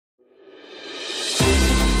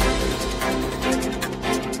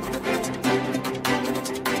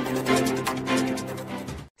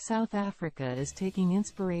South Africa is taking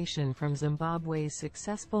inspiration from Zimbabwe's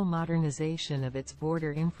successful modernization of its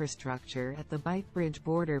border infrastructure at the Beitbridge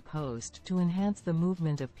border post to enhance the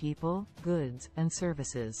movement of people, goods, and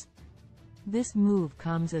services. This move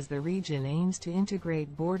comes as the region aims to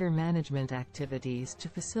integrate border management activities to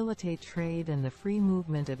facilitate trade and the free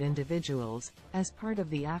movement of individuals, as part of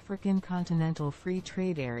the African Continental Free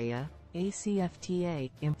Trade Area,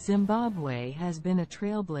 ACFTA. Zimbabwe has been a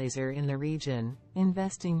trailblazer in the region,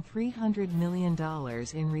 investing $300 million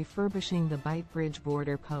in refurbishing the Beitbridge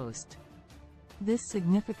border post. This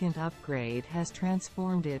significant upgrade has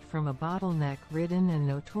transformed it from a bottleneck-ridden and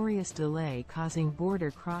notorious delay-causing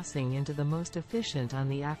border crossing into the most efficient on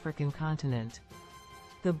the African continent.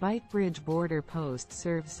 The Beitbridge border post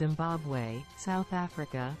serves Zimbabwe, South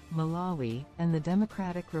Africa, Malawi, and the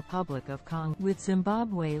Democratic Republic of Congo. With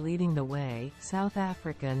Zimbabwe leading the way, South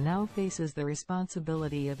Africa now faces the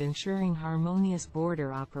responsibility of ensuring harmonious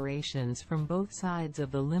border operations from both sides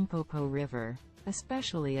of the Limpopo River,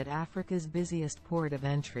 especially at Africa's busiest port of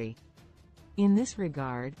entry. In this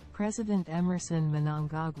regard, President Emmerson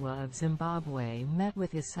Mnangagwa of Zimbabwe met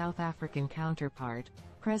with his South African counterpart,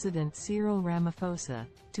 President Cyril Ramaphosa,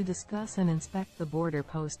 to discuss and inspect the border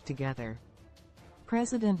post together.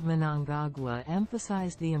 President Mnangagwa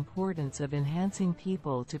emphasized the importance of enhancing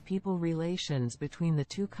people-to-people relations between the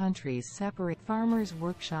two countries. Separate Farmers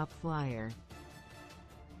Workshop flyer.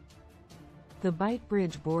 The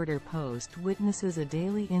Beitbridge border post witnesses a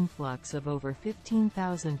daily influx of over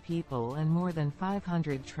 15,000 people and more than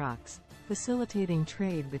 500 trucks, facilitating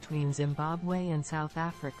trade between Zimbabwe and South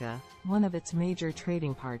Africa, one of its major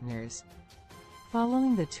trading partners.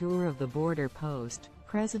 Following the tour of the border post,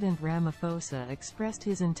 President Ramaphosa expressed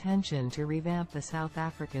his intention to revamp the South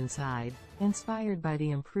African side, inspired by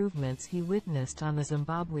the improvements he witnessed on the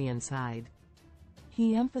Zimbabwean side.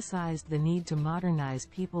 He emphasized the need to modernize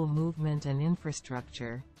people movement and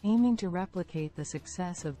infrastructure, aiming to replicate the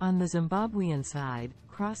success of. On the Zimbabwean side,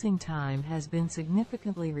 crossing time has been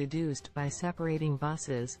significantly reduced by separating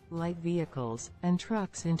buses, light vehicles, and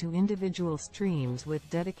trucks into individual streams with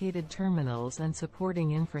dedicated terminals and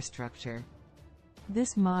supporting infrastructure.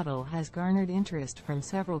 This model has garnered interest from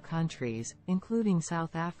several countries, including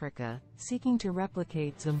South Africa, seeking to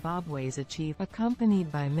replicate Zimbabwe's achievement. Accompanied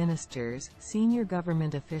by ministers, senior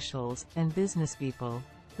government officials, and businesspeople,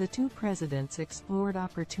 the two presidents explored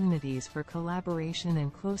opportunities for collaboration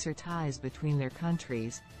and closer ties between their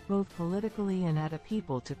countries, both politically and at a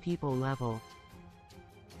people-to-people level.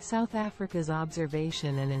 South Africa's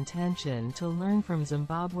observation and intention to learn from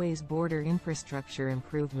Zimbabwe's border infrastructure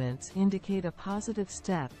improvements indicate a positive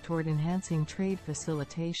step toward enhancing trade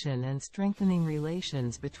facilitation and strengthening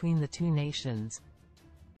relations between the two nations.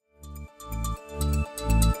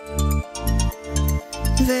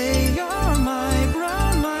 They are my brothers.